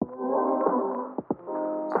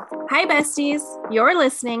Hi, besties. You're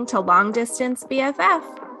listening to Long Distance BFF.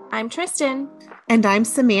 I'm Tristan. And I'm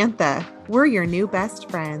Samantha. We're your new best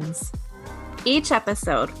friends. Each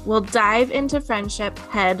episode, we'll dive into friendship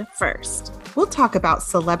head first We'll talk about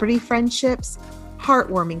celebrity friendships,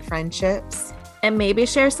 heartwarming friendships. and maybe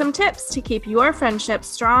share some tips to keep your friendship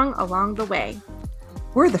strong along the way.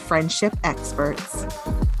 We're the friendship experts.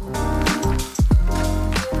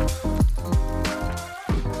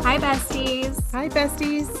 Hi, besties. Hi,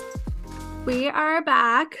 besties. We are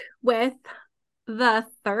back with the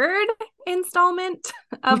third installment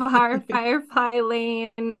of our Firefly Lane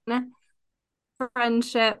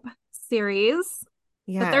friendship series,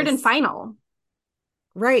 the third and Yes. final.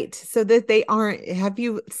 Right. So that they aren't, have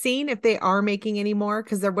you seen if they are making any more?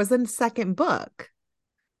 Because there was a second book.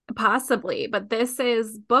 Possibly, but this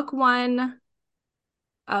is book one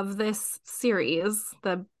of this series.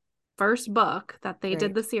 The first book that they did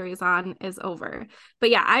Right. the series on is over. But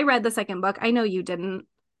yeah, I read the second book. I know you didn't.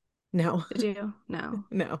 No, Did you? No.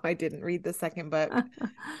 no, I didn't read the second book.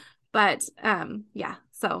 But yeah,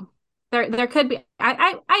 so there could be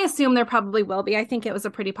I assume there probably will be. I think it was a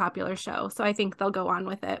pretty popular show, so I think they'll go on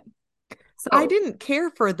with it. I So didn't care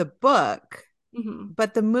for the book, mhm.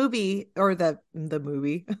 but the movie or the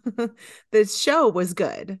movie, the show was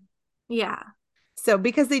good. Yeah. So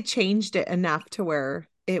because they changed it enough to where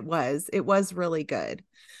it was really good.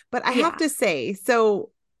 But I have Yeah. to say,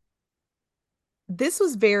 so this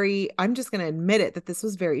was very, I'm just going to admit it that this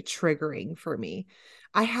was very triggering for me.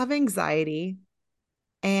 I have anxiety,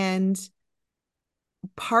 and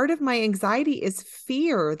part of my anxiety is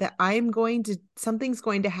fear that something's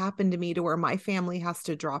going to happen to me to where my family has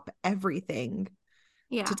to drop everything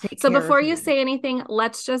Yeah. to take So care before of you me. say anything,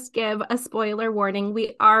 let's just give a spoiler warning.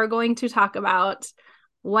 We are going to talk about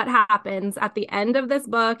what happens at the end of this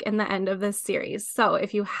book and the end of this series. So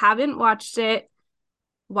if you haven't watched it,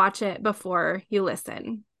 watch it before you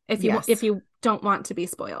listen. If Yes. you don't want to be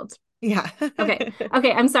spoiled. Yeah. Okay.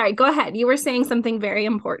 Okay, I'm sorry. Go ahead. You were saying something very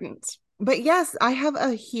important. But yes, I have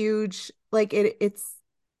a huge like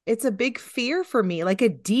it's a big fear for me, like a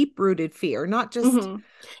deep rooted fear, not just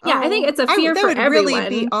Mm-hmm. Yeah, I think oh, it's a fear that for would really be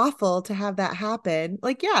everyone. awful to have that happen.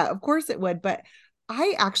 Like, yeah, of course it would, but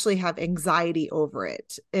I actually have anxiety over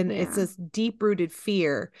it. And it's Yeah. this deep rooted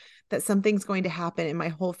fear that something's going to happen and my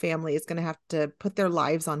whole family is going to have to put their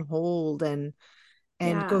lives on hold and go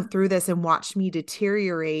Yeah. through this and watch me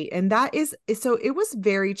deteriorate. And that is so it was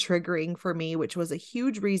very triggering for me, which was a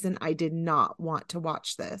huge reason I did not want to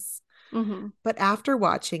watch this. Mm-hmm. But after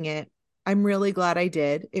watching it, I'm really glad I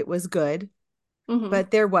did. It was good. Mm-hmm. But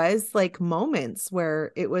there was like moments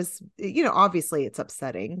where it was, obviously it's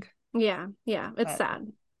upsetting. Yeah. Yeah. It's But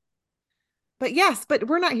sad. but yes, but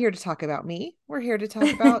we're not here to talk about me. We're here to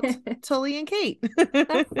talk about Tully and Kate.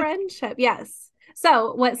 The friendship. Yes.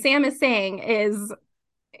 So what Sam is saying is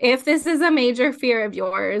if this is a major fear of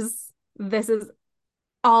yours, this is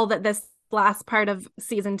all that this last part of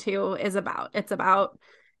season two is about. It's about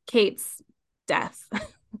Kate's death,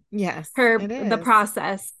 Yes, it the is.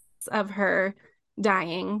 process of her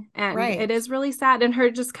dying. And it Right. is really sad. And her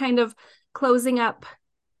just kind of closing up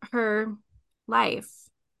her life,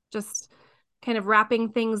 just kind of wrapping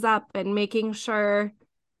things up and making sure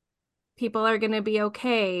people are going to be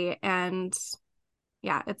okay. And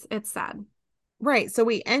yeah, it's sad. Right. So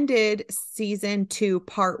we ended season 2,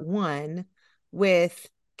 part 1 with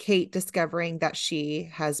Kate discovering that she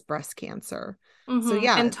has breast cancer. So Mm-hmm.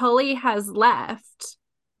 yeah, And Tully has left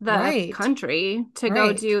the right. country to go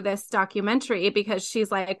Right. do this documentary because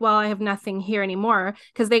she's like, well, I have nothing here anymore.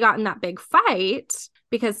 Because they got in that big fight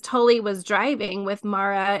because Tully was driving with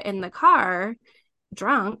Mara in the car,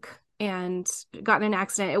 drunk, and got in an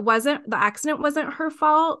accident. The accident wasn't her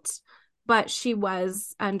fault, but she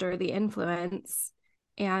was under the influence,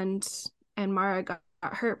 and Mara got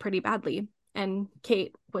hurt pretty badly. And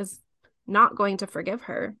Kate was not going to forgive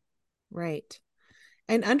her. Right.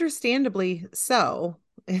 And understandably so.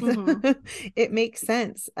 Mm-hmm. It makes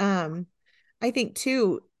sense. I think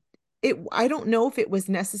too, I don't know if it was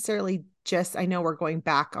necessarily just, I know we're going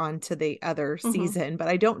back onto the other Mm-hmm. season, but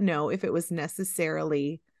I don't know if it was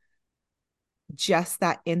necessarily just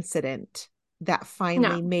that incident that No.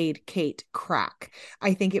 finally made Kate crack.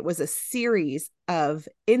 I think it was a series of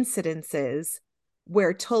incidences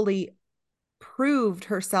where Tully proved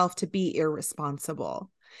herself to be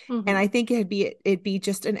irresponsible. And Mm-hmm. I think it'd be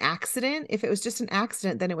just an accident. If it was just an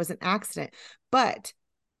accident, then it was an accident. But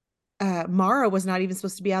Mara was not even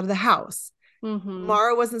supposed to be out of the house. Mm-hmm.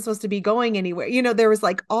 Mara wasn't supposed to be going anywhere. There was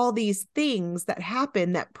like all these things that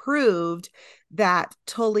happened that proved that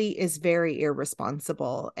Tully is very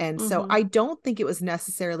irresponsible. And so Mm-hmm. I don't think it was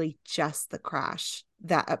necessarily just the crash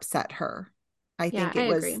that upset her. I Yeah, think I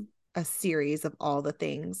it agree. was a series of all the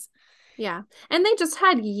things. Yeah. And they just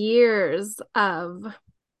had years of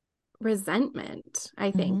resentment.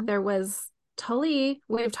 I think Mm-hmm. there was Tully,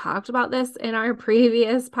 we've talked about this in our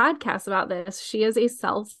previous podcast about this. She is a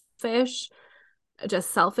selfish,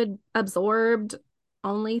 just self-absorbed,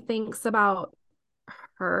 only thinks about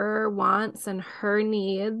her wants and her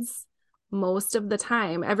needs most of the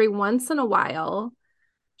time. Every once in a while,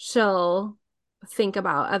 she'll think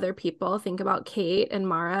about other people, think about Kate and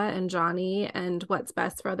Mara and Johnny and what's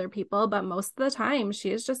best for other people. But most of the time, she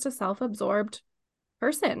is just a self-absorbed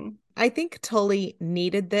person. I think Tully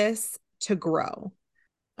needed this to grow.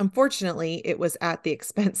 Unfortunately, it was at the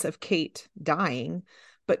expense of Kate dying,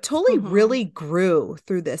 but Tully Mm-hmm. really grew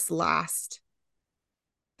through this last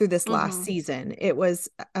Mm-hmm. season. It was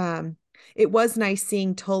nice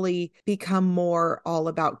seeing Tully become more all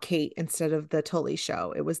about Kate instead of the Tully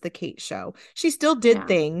show. It was the Kate show. She still did Yeah.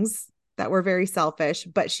 things that were very selfish,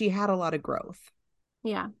 but she had a lot of growth.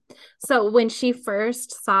 Yeah. So when she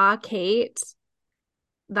first saw Kate,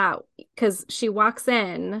 that because she walks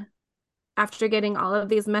in after getting all of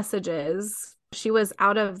these messages, she was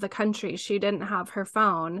out of the country. She didn't have her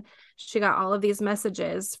phone. She got all of these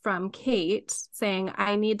messages from Kate saying,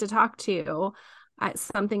 I need to talk to you.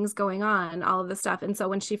 Something's going on, all of this stuff. And so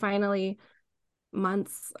when she finally,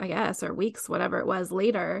 months, I guess, or weeks, whatever it was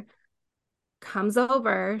later, comes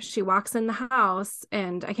over, she walks in the house,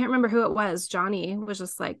 and I can't remember who it was. Johnny was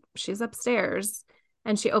just like, she's upstairs.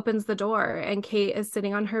 And she opens the door, and Kate is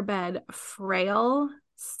sitting on her bed, frail,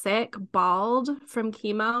 sick, bald from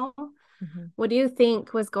chemo. Mhm. What do you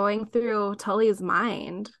think was going through Tully's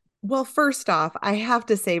mind? Well, first off, I have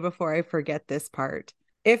to say before I forget this part,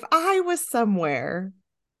 if I was somewhere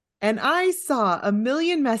and I saw a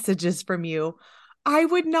million messages from you, I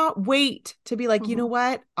would not wait to be like, you know Mm-hmm.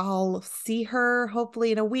 what? I'll see her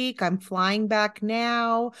hopefully in a week. I'm flying back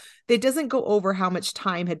now. It doesn't go over how much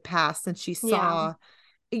time had passed since she Yeah. saw.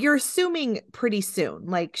 You're assuming pretty soon.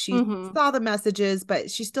 Like she Mm-hmm. saw the messages,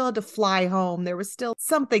 but she still had to fly home. There was still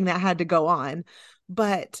something that had to go on.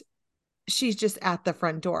 But she's just at the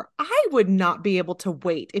front door. I would not be able to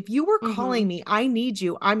wait. If you were Mm-hmm. calling me, I need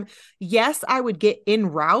you. Yes, I would get en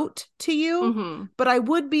route to you, Mm-hmm. but I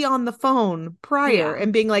would be on the phone prior Yeah.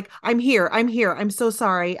 and being like, I'm here. I'm here. I'm so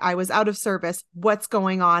sorry. I was out of service. What's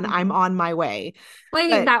going on? I'm Mm-hmm. on my way. Well, I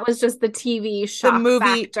think But that was just the TV the shock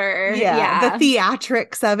movie, factor. yeah, the Yeah.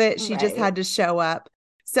 theatrics of it, she just Right. had to show up.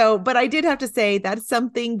 So, but I did have to say that's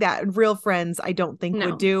something that real friends I don't think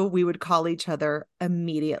would No. do. We would call each other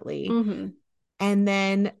immediately. Mm-hmm. And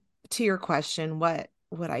then to your question, what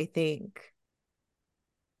would I think?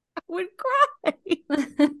 I would cry.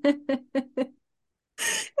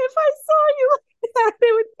 If I saw you like that,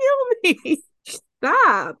 it would kill me.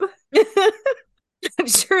 Stop. I'm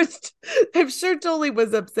sure I'm sure Totally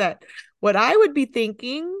was upset. What I would be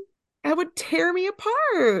thinking, that would tear me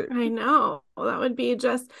apart. I know. That would be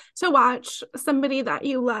just to watch somebody that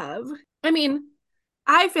you love. I mean,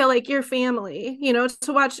 I feel like your family,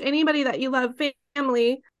 to watch anybody that you love,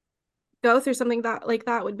 family, go through something that like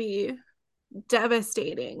that would be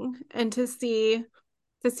devastating. And to see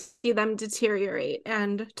them deteriorate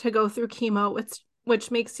and to go through chemo,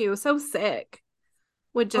 which makes you so sick,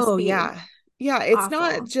 would just Oh be yeah. Yeah, it's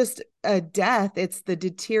not awful. just a death, it's the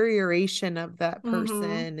deterioration of that Mm-hmm.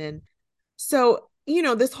 person. And so,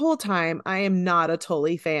 this whole time I am not a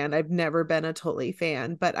Tully fan. I've never been a Tully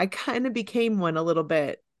fan, but I kind of became one a little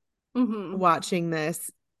bit Mm-hmm. watching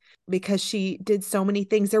this because she did so many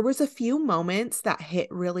things. There was a few moments that hit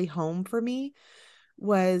really home for me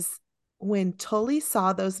was when Tully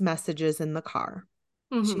saw those messages in the car.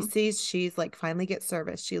 She Mm-hmm. sees she's like finally gets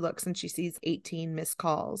service. She looks and she sees 18 missed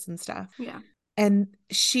calls and stuff. Yeah. And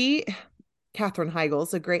Katherine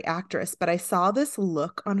Heigl's a great actress, but I saw this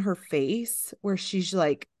look on her face where she's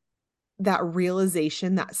like, that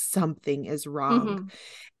realization that something is wrong. Mm-hmm.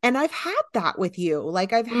 And I've had that with you.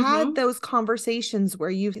 Like, I've had Mm-hmm. those conversations where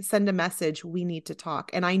you send a message, we need to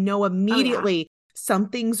talk. And I know Oh yeah. immediately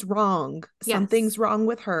something's wrong. Yes. Something's wrong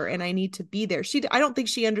with her, and I need to be there. I don't think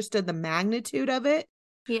she understood the magnitude of it,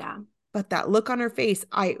 Yeah. but that look on her face,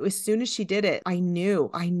 as soon as she did it, I know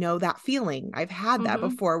that feeling. I've had that Mm-hmm.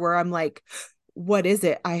 before where I'm like, what is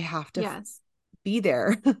it? I have to Yes. be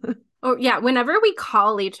there. Or yeah, whenever we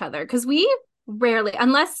call each other, because we rarely,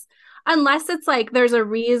 unless it's like there's a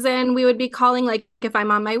reason we would be calling, like if I'm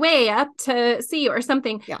on my way up to see you or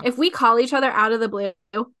something. Yeah. If we call each other out of the blue,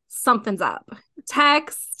 something's up.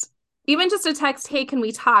 Text, even just a text, hey, can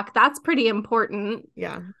we talk? That's pretty important.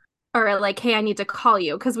 Yeah. or like, hey, I need to call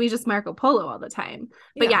you, because we just Marco Polo all the time.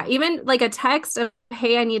 But Yeah. yeah, even like a text of,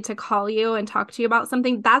 hey, I need to call you and talk to you about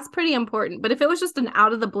something, that's pretty important. But if it was just an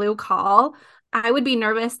out of the blue call, I would be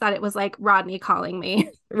nervous that it was like Rodney calling me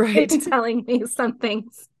Right. and telling me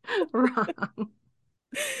something's wrong.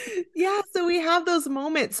 Yeah, so we have those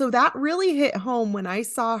moments. So that really hit home when I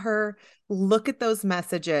saw her look at those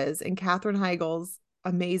messages and Katherine Heigl's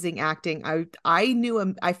amazing acting. I knew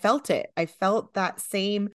him, I felt it. I felt that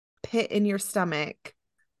same pit in your stomach.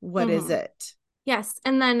 What is Mm-hmm. it? Yes.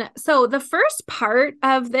 And then, so the first part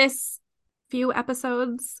of this few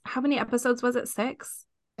episodes, how many episodes was it? 6?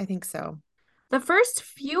 I think so. The first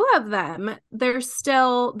few of them,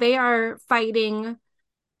 they are fighting.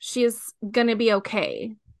 She's gonna be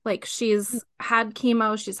okay. Like, she's had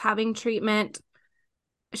chemo, she's having treatment,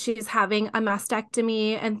 she's having a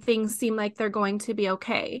mastectomy, and things seem like they're going to be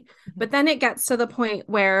okay. Mhm. But then it gets to the point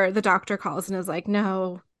where the doctor calls and is like,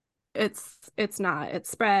 no, it's not, it's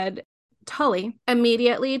spread. Tully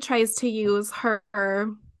immediately tries to use her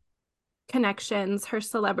connections, her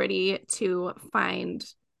celebrity, to find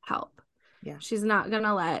help. Yeah. She's not going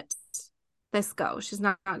to let this go. She's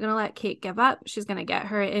not going to let Kate give up. She's going to get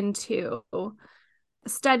her into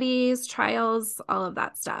studies, trials, all of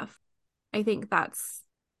that stuff. I think that's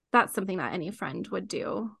something that any friend would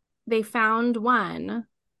do. They found one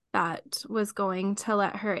that was going to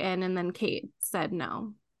let her in, and then Kate said,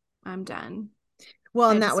 "No, I'm done. Well,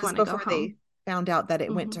 I and that just was want to go before they home." found out that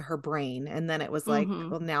it went Mm-hmm. to her brain. And then it was like, Mm-hmm.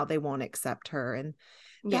 well, now they won't accept her. And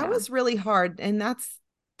that Yeah. was really hard. And that's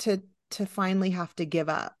to finally have to give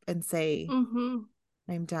up and say, Mm-hmm.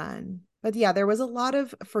 I'm done. But yeah, there was a lot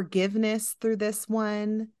of forgiveness through this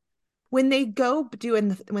one. When they go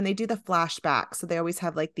doing when they do the flashback, so they always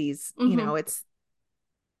have like these, Mm-hmm. it's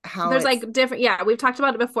how There's it's like different, yeah, we've talked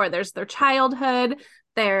about it before. There's their childhood,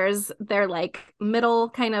 there's their like middle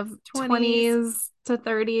kind of 20s, 20s to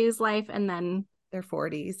 30s life, and then their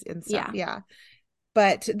 40s and stuff. yeah. Yeah.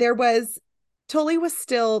 But there was Tully was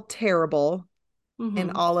still terrible in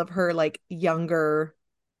Mm-hmm. all of her like younger.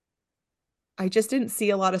 I just didn't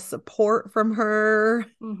see a lot of support from her.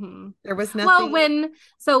 Mm-hmm. There was Well, nothing.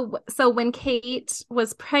 when Kate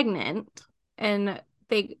was pregnant, and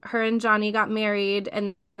her and Johnny got married,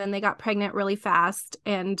 and then they got pregnant really fast,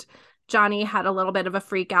 and Johnny had a little bit of a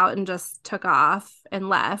freak out and just took off and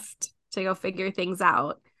left to go figure things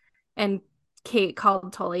out. And Kate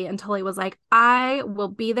called Tully, and Tully was like, I will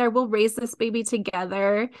be there. We'll raise this baby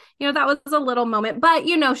together. That was a little moment, but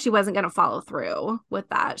she wasn't going to follow through with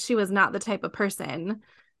that. She was not the type of person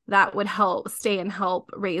that would stay and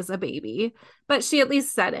help raise a baby, but she at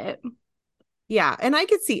least said it. Yeah. And I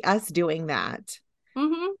could see us doing that.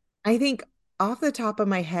 Mm-hmm. I think off the top of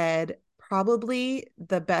my head, probably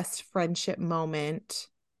the best friendship moment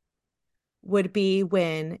would be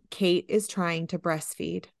when Kate is trying to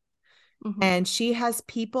breastfeed Mm-hmm. and she has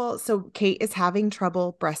people. So Kate is having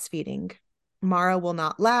trouble breastfeeding. Mara will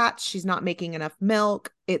not latch. She's not making enough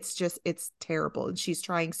milk. It's terrible. And she's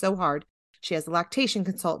trying so hard. She has a lactation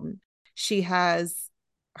consultant. She has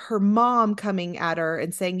her mom coming at her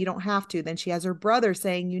and saying, you don't have to. Then she has her brother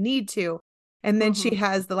saying, you need to. And then she Mm-hmm.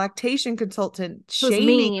 has the lactation consultant Who's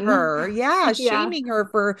shaming mean. her. Yeah, Yeah. shaming her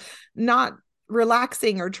for not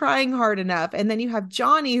relaxing or trying hard enough. And then you have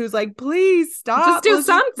Johnny who's like, please Just stop. do Let's just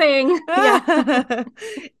something. Yeah.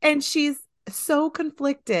 and she's so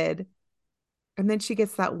conflicted. And then she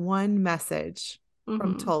gets that one message from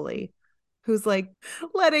Mm-hmm. Tully, who's like,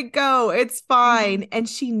 let it go. It's Mm-hmm. fine. And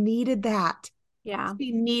she needed that. Yeah.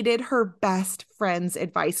 She needed her best friend's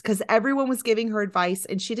advice because everyone was giving her advice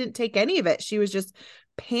and she didn't take any of it. She was just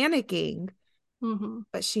panicking, Mm-hmm.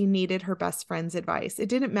 but she needed her best friend's advice. It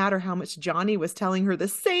didn't matter how much Johnny was telling her the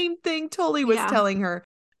same thing Tully was Yeah. telling her.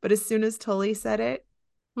 But as soon as Tully said it,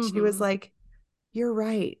 she was Mm-hmm. like, you're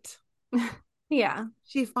right. Yeah.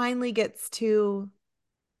 She finally gets to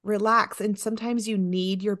relax. And sometimes you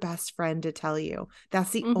need your best friend to tell you. That's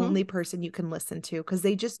the Mm-hmm. only person you can listen to because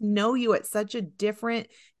they just know you at such a different,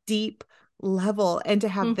 deep level and to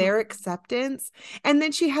have their Mm-hmm. acceptance. And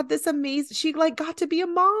then she had this amazing, she like got to be a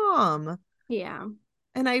mom. Yeah.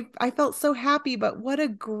 And I felt so happy, but what a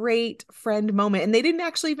great friend moment. And they didn't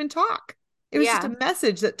actually even talk. It was just Yeah. a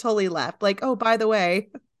message that Tully left, like, oh, by the way,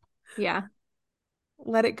 Yeah.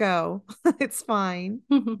 let it go. It's fine.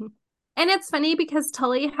 And it's funny because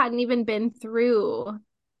Tully hadn't even been through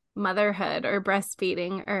motherhood or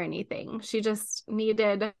breastfeeding or anything.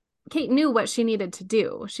 Kate knew what she needed to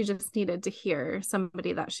do. She just needed to hear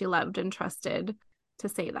somebody that she loved and trusted to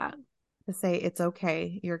say that. To say it's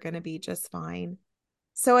okay, you're going to be just fine.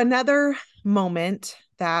 So another moment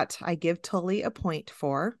that I give Tully a point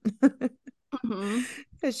for Mm-hmm.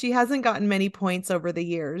 because she hasn't gotten many points over the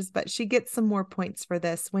years, but she gets some more points for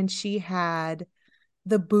this when she had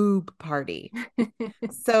the boob party.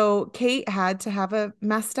 So Kate had to have a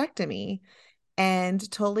mastectomy, and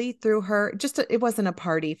Tully threw her it wasn't a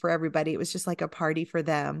party for everybody. It was just like a party for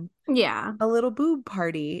them, Yeah. a little boob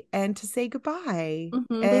party, and to say goodbye.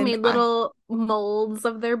 They And made little molds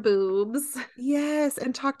of their boobs. yes,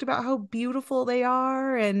 and talked about how beautiful they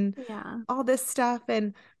are and Yeah. all this stuff.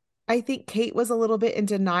 And I think Kate was a little bit in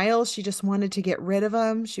denial. She just wanted to get rid of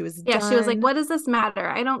them. She was Yeah, she was like, done. what does this matter?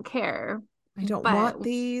 I don't care. I don't But want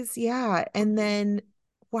these. Yeah. And then,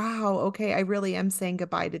 wow, okay, I really am saying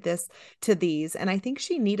goodbye to these. And I think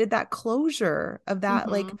she needed that closure of that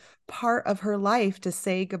like mm-hmm. part of her life to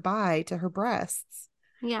say goodbye to her breasts.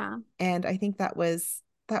 Yeah. And I think that was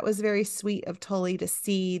very sweet of Tully to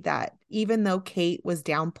see that even though Kate was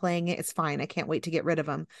downplaying it, it's fine. I can't wait to get rid of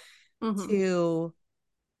them, Mm-hmm. to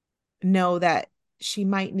know that she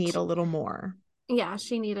might need a little more. Yeah,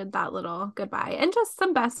 she needed that little goodbye and just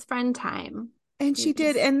some best friend time. And You she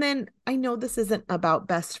did. just And then I know this isn't about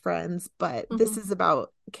best friends, but this mm-hmm. is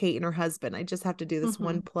about Kate and her husband. I just have to do this Mm-hmm.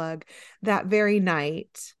 one plug. That very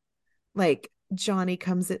night, like Johnny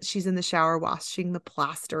comes in, she's in the shower washing the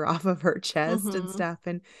plaster off of her chest and Mm-hmm. stuff.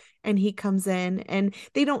 And he comes in and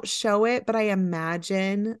they don't show it, but I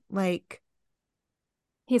imagine like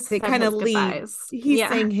He they said kind of his leave. goodbyes. He's Yeah.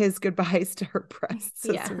 saying his goodbyes to her breasts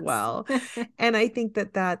as Yes. well. And I think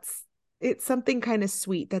it's something kind of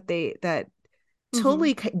sweet that mm-hmm.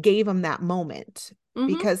 Tully gave him that moment, Mm-hmm.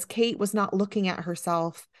 because Kate was not looking at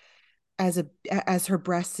herself as her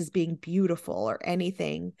breasts as being beautiful or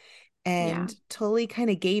anything. Yeah. And Tully kind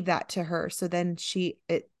of gave that to her. So then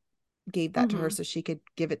it gave that to her Mm-hmm. so she could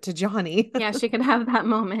give it to Johnny. Yeah, she could have that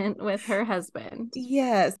moment with her husband.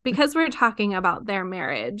 Yes. Because we're talking about their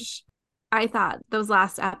marriage, I thought those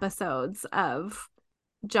last episodes of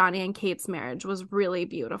Johnny and Kate's marriage was really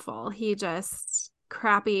beautiful. He just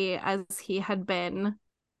crappy as he had been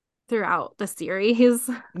throughout the series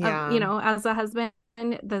of, Yeah. as a husband,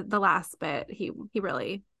 the last bit, he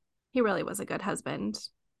really was a good husband.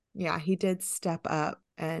 Yeah, he did step up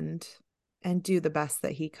and do the best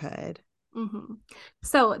that he could. Mm-hmm.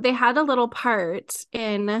 So they had a little part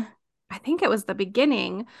in, I think it was the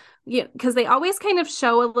beginning, because they always kind of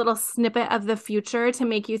show a little snippet of the future to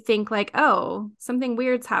make you think like, oh, something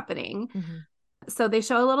weird's happening. Mm-hmm. So they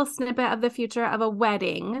show a little snippet of the future of a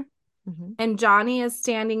wedding, Mm-hmm. and Johnny is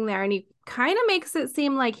standing there, and he kind of makes it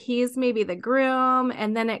seem like he's maybe the groom,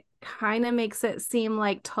 and then it kind of makes it seem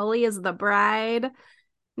like Tully is the bride.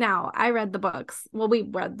 Now, I read the books. Well, we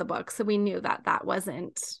read the books, so we knew that that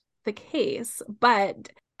wasn't the case. But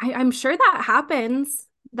I'm sure that happens,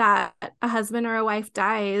 that a husband or a wife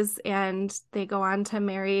dies and they go on to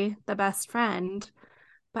marry the best friend.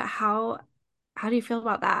 But how do you feel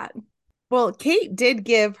about that? Well, Kate did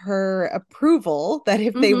give her approval that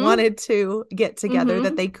if they Mm-hmm. wanted to get together, that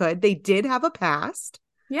Mm-hmm. they could. They did have a past.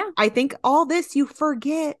 Yeah, I think all this you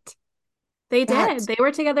forget they did. that They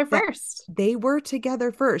were together that first. they were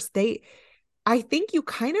together first. I think you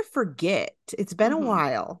kind of forget. It's been a Mm-hmm.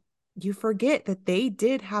 while. You forget that they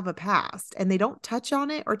did have a past and they don't touch on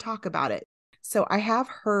it or talk about it. So I have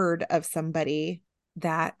heard of somebody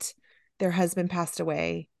that their husband passed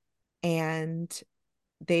away, and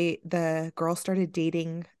the girl started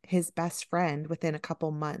dating his best friend within a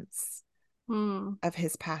couple months Mm, of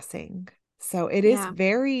his passing. So it is yeah,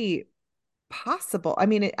 very possible. I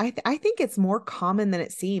mean, I think it's more common than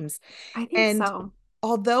it seems. I think And so.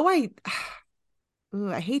 although I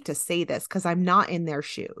hate to say this because I'm not in their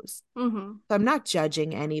shoes, Mm-hmm. so I'm not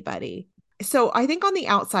judging anybody. So I think on the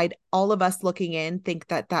outside, all of us looking in think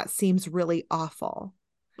that that seems really awful.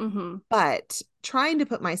 Mm-hmm. But trying to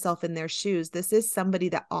put myself in their shoes, this is somebody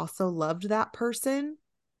that also loved that person.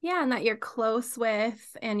 Yeah, and that you're close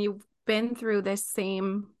with, and you've been through this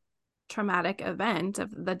same traumatic event of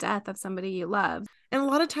the death of somebody you love. And a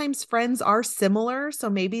lot of times friends are similar. So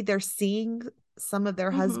maybe they're seeing some of their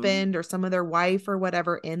Mm-hmm. husband or some of their wife or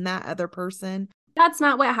whatever in that other person. That's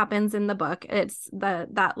not what happens in the book. It's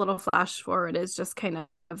that little flash forward is just kind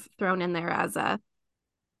of thrown in there as a,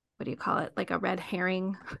 what do you call it? Like a red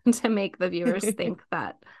herring to make the viewers think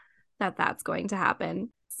that's going to happen.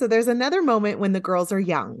 So there's another moment when the girls are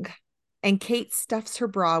young and Kate stuffs her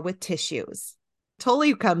bra with tissues.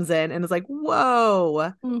 Tully comes in and is like,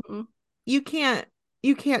 "Whoa, Mm-hmm. you can't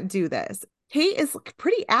you can't do this." Kate is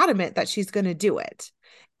pretty adamant that she's going to do it.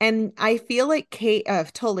 And I feel like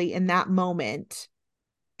Tully in that moment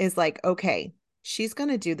is like, "Okay, she's going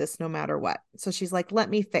to do this no matter what." So she's like, "Let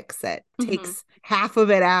me fix it." Mm-hmm. Takes half of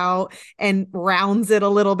it out and rounds it a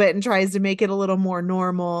little bit and tries to make it a little more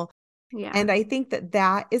normal. Yeah. And I think that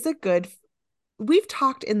that is a good, we've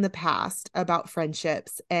talked in the past about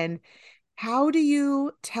friendships and how do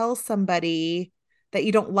you tell somebody that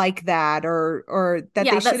you don't like that or that they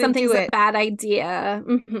Yeah, that shouldn't do something's a it, bad idea.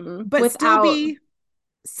 but still Without be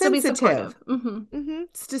still be sensitive.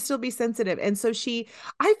 supportive. To still be sensitive. And so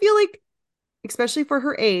I feel like, especially for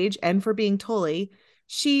her age and for being Tully,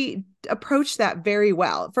 she approached that very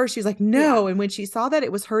well. At first, she was like, Yeah. no. And when she saw that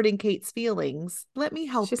it was hurting Kate's feelings, let me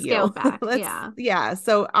She help you. scaled back. Let's, Yeah. yeah.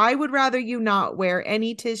 So I would rather you not wear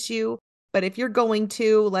any tissue, but if you're going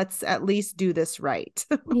to, let's at least do this right.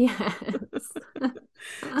 Yes.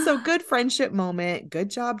 So good friendship moment. Good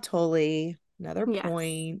job, Tully. Another Yes.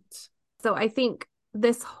 point. So I think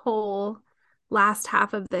this whole last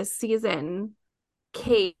half of this season,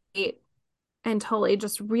 Kate and Tully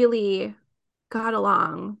just really got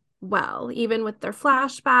along well, even with their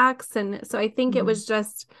flashbacks. And so I think it Mhm. was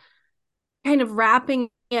just kind of wrapping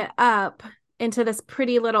it up into this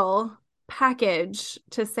pretty little package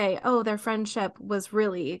to say, oh, their friendship was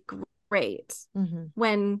really great. Mhm.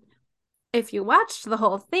 When if you watched the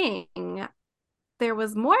whole thing, there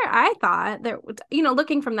was more, I thought, there,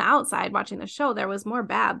 looking from the outside, watching the show, there was more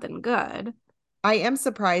bad than good. I am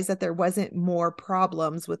surprised that there wasn't more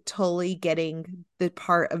problems with Tully getting the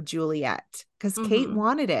part of Juliet because Kate Mm-hmm.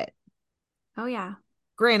 wanted it. Oh, yeah,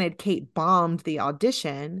 Granted, Kate bombed the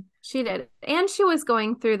audition. she did. And she was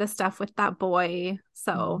going through the stuff with that boy. Mhm.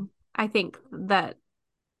 So I think that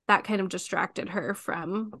that kind of distracted her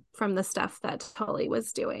from the stuff that Tully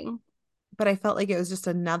was doing. But I felt like it was just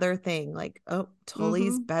another thing like, oh,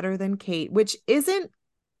 Tully's Mm-hmm. better than Kate, which isn't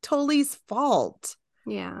Tully's fault.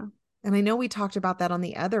 Yeah. And I know we talked about that on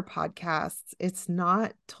the other podcasts. It's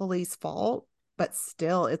not Tully's fault, but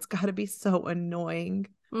still, it's got to be so annoying.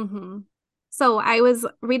 Mm-hmm. So I was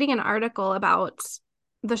reading an article about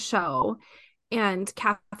the show, and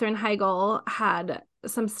Katherine Heigl had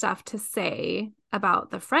some stuff to say about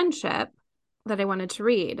the friendship that I wanted to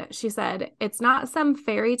read. She said, it's not some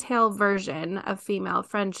fairy tale version of female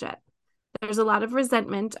friendship. There's a lot of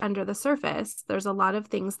resentment under the surface. There's a lot of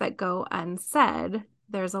things that go unsaid.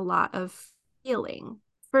 There's a lot of feeling.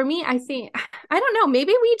 For me, I think, I don't know,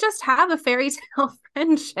 maybe we just have a fairy tale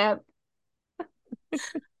friendship,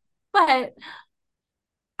 but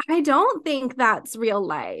I don't think that's real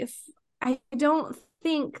life. I don't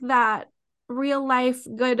think that real life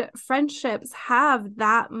good friendships have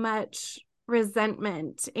that much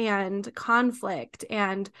resentment and conflict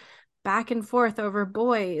and back and forth over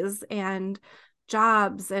boys and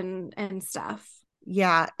jobs and stuff.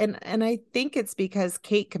 Yeah, and I think it's because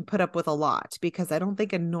Kate can put up with a lot because I don't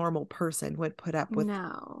think a normal person would put up with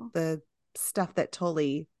No. the stuff that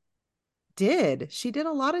Tully did. She did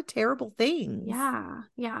a lot of terrible things. Yeah,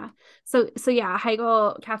 yeah. So yeah,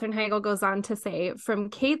 Katherine Heigl goes on to say, from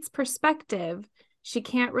Kate's perspective, she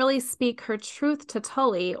can't really speak her truth to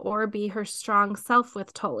Tully or be her strong self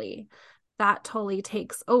with Tully. That Tully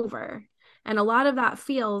takes over. And a lot of that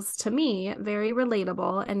feels to me very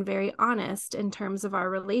relatable and very honest in terms of our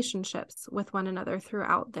relationships with one another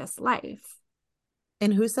throughout this life.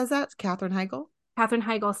 And who says that? Katherine Heigl? Katherine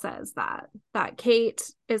Heigl says that Kate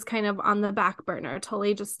is kind of on the back burner.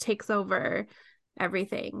 Tully just takes over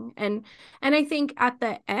everything. And I think at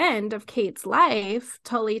the end of Kate's life,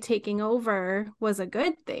 Tully taking over was a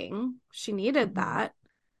good thing. She needed Mhm. that.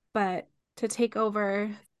 But to take over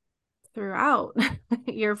throughout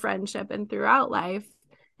your friendship and throughout life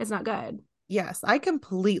is not good. Yes, I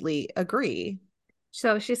completely agree.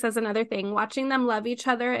 So she says another thing, watching them love each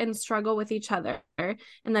other and struggle with each other and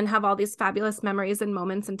then have all these fabulous memories and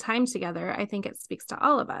moments and time together. I think it speaks to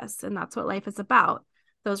all of us. And that's what life is about.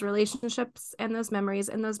 Those relationships and those memories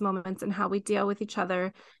and those moments and how we deal with each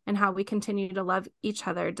other and how we continue to love each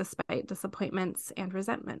other despite disappointments and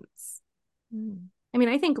resentments. Mm. I mean,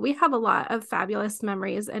 I think we have a lot of fabulous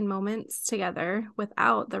memories and moments together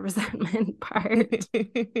without the resentment part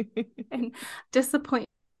and disappointments.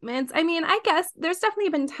 I mean, I guess there's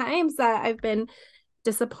definitely been times that I've been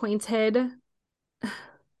disappointed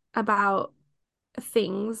about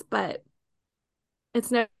things, but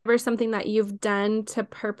it's never something that you've done to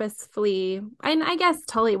purposefully. And I guess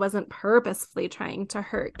Tully wasn't purposefully trying to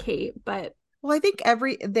hurt Kate, but Well, I think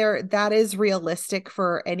every there that is realistic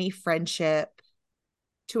for any friendship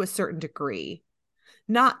to a certain degree,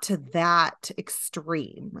 not to that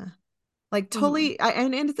extreme. Like mhm. Tully,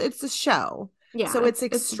 and it's a show. Yeah, So it's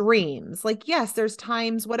it's extremes. Like, yes, there's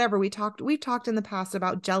times, whatever we've talked in the past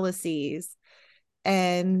about jealousies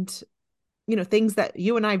and, things that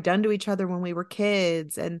you and I've done to each other when we were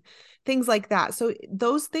kids and things like that. So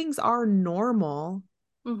those things are normal.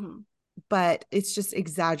 mhm. but it's just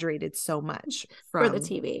exaggerated so much For the from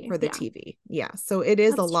TV. for the Yeah, TV. Yeah. So it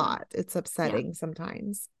is a that's true. lot. It's Yeah. upsetting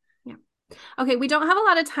sometimes. Yeah. Okay, we don't have a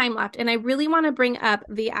lot of time left, and I really want to bring up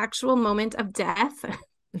the actual moment of death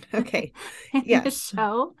Okay. in the Yes.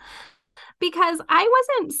 show because I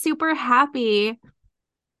wasn't super happy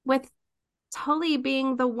with Tully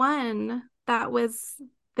being the one that was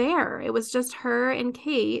there. It was just her and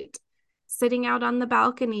Kate sitting out on the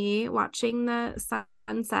balcony watching the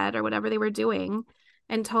sunset or whatever they were doing.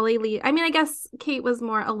 And I mean, I guess Kate was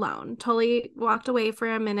more alone. Tully walked away for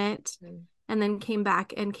a minute and then came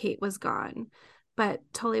back and Kate was gone. But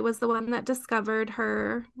Tully was the one that discovered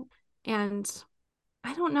her. And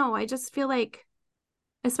I don't know. I just feel like,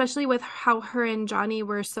 especially with how her and Johnny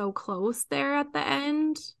were so close there at the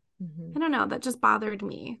end, Mm-hmm. I don't know. That just bothered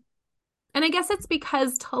me. And I guess it's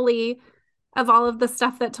because Tully, of all of the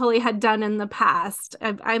stuff that Tully had done in the past,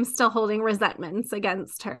 I'm still holding resentments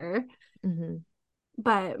against her. Mm-hmm.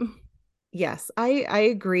 But Yes, I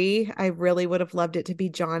agree. I really would have loved it to be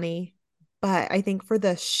Johnny, but I think for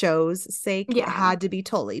the show's sake, it yeah, had to be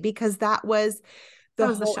Tully because that was that the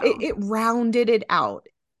was the whole, show. it rounded it out.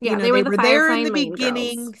 You Yeah, know, they were they the were there in Firefly the Lane girls.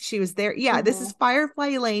 beginning. She was there. Yeah, this is Mm-hmm.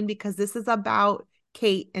 Firefly Lane because this is about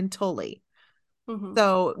Kate and Tully. Mm-hmm.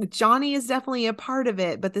 So Johnny is definitely a part of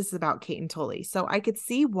it, but this is about Kate and Tully. So I could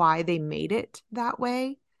see why they made it that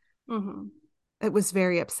way. Mm-hmm. It was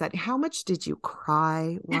very upsetting. How much did you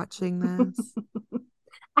cry watching this?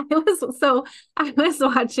 I was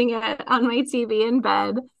watching it on my TV in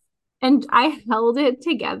bed and I held it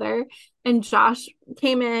together and Josh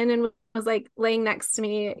came in and was like laying next to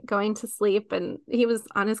me going to sleep and he was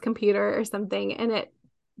on his computer or something and it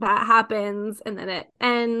that happens and then it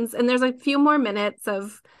ends and there's a few more minutes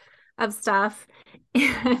of stuff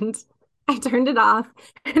and I turned it off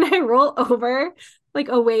and I roll over like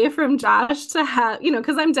away from Josh to have,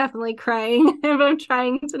 because I'm definitely crying and I'm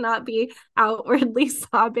trying to not be outwardly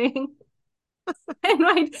sobbing. And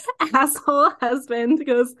my asshole husband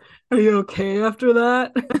goes, "Are you okay after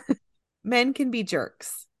that?" Men can be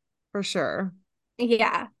jerks for sure.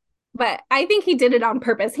 Yeah. But I think he did it on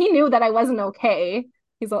purpose. He knew that I wasn't okay.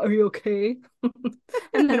 He's like, "Are you okay?"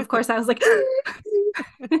 And then, of course, I was like,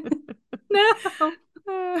 "No."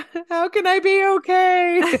 How can I be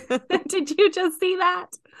okay? Did you just see that?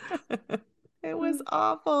 It was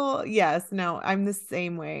awful. Yes, no, I'm the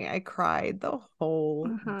same way. I cried the whole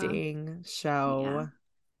Uh-huh. dang Yeah. show.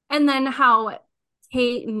 And then how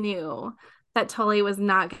Kate knew that Tully was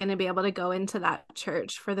not going to be able to go into that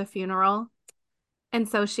church for the funeral. And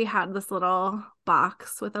so she had this little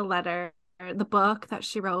box with a letter, the book that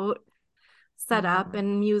she wrote, set up Oh,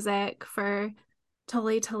 and music for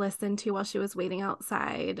Tully to listen to while she was waiting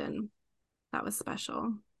outside. And that was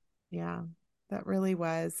special. yeah, that really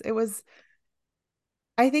was. It was,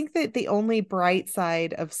 I think that the only bright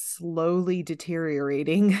side of slowly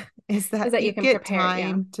deteriorating is Is that that you you can get prepare.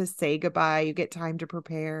 Yeah. time to say goodbye, you get time to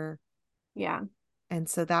prepare. Yeah. And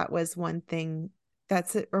so that was one thing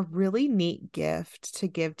that's a really neat gift to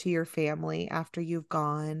give to your family after you've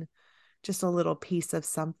gone. Just a little piece of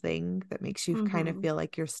something that makes you kind of Mm-hmm. feel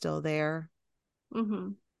like you're still there. Mm-hmm.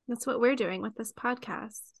 That's what we're doing with this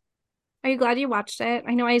podcast. Are you glad you watched it?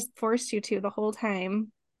 I know I forced you to the whole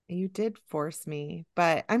time. You did force me,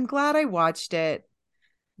 but I'm glad I watched it.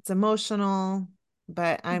 It's emotional,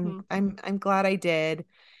 but I'm Mm-hmm. I'm I'm glad I did.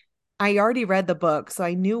 I already read the book, so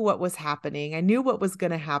I knew what was happening. I knew what was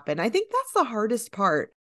going to happen. I think that's the hardest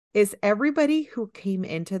part is everybody who came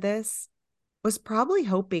into this was probably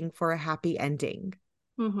hoping for a happy ending.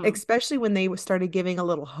 Mm-hmm. Especially when they started giving a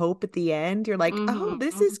little hope at the end. You're like, "Oh,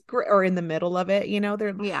 this Mm-hmm. is great." Or in the middle of it,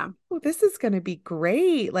 they're, Yeah. "Oh, this is going to be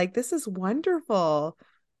great. Like this is wonderful."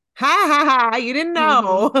 Ha ha ha, you didn't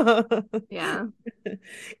Mm-hmm. know. Yeah.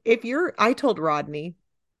 I told Rodney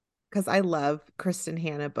because I love Kristen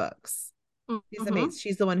Hanna books. She's Mm-hmm. amazing.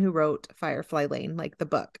 She's the one who wrote Firefly Lane, like the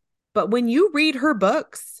book. But when you read her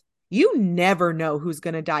books, you never know who's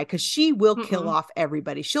going to die because she will kill Mm-mm. off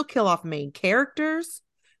everybody. She'll kill off main characters.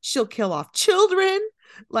 She'll kill off children.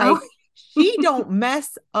 Oh, Like she don't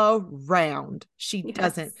mess around. She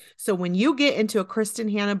doesn't. yes. So when you get into a Kristen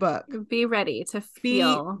Hanna book, Be ready to be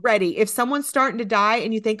feel. ready. If someone's starting to die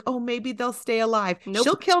and you think, oh, maybe they'll stay alive, she'll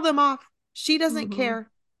Nope. kill them off. She doesn't Mm-hmm.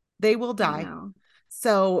 care. They will I die. know.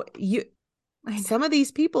 So I know. some of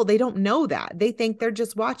these people, they don't know that. They think they're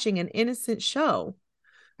just watching an innocent show.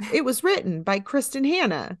 It was written by Kristen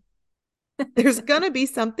Hanna. There's going to be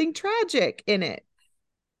something tragic in it.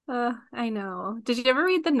 I know. Did you ever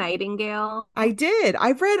read The Nightingale? I did.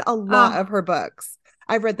 I've read a lot Oh, of her books.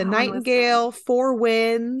 I've read The that one was good. Nightingale, Four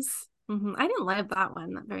Winds. I didn't like that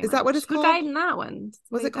one very much. Is that what it's Who called? died in that one?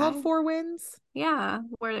 Was it called Four Winds? Yeah,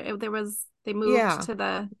 where they moved to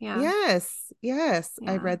the Yes. Yeah.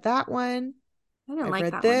 I read that one. I didn't I've like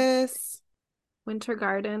read that this. Winter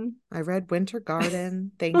Garden. I read Winter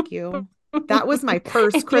Garden. Thank you. That was my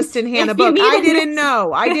first If you- Kristen Hanna if you book. need I a didn't good-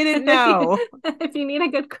 know. I didn't know. If you need a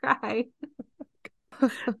good cry,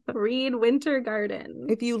 read Winter Garden.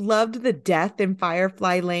 If you loved the death in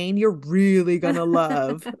Firefly Lane, you're really gonna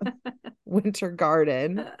love Winter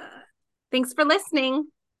Garden. Thanks for listening.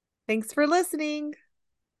 Thanks for listening.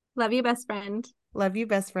 Love you, best friend. Love you,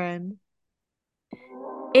 best friend.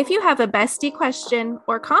 If you have a bestie question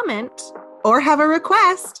or comment, or have a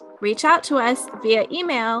request, reach out to us via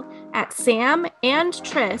email at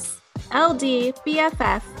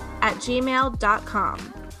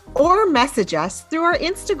samandtrisldbff@gmail.com. or message us through our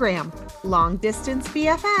Instagram, Long Distance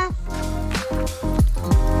BFF.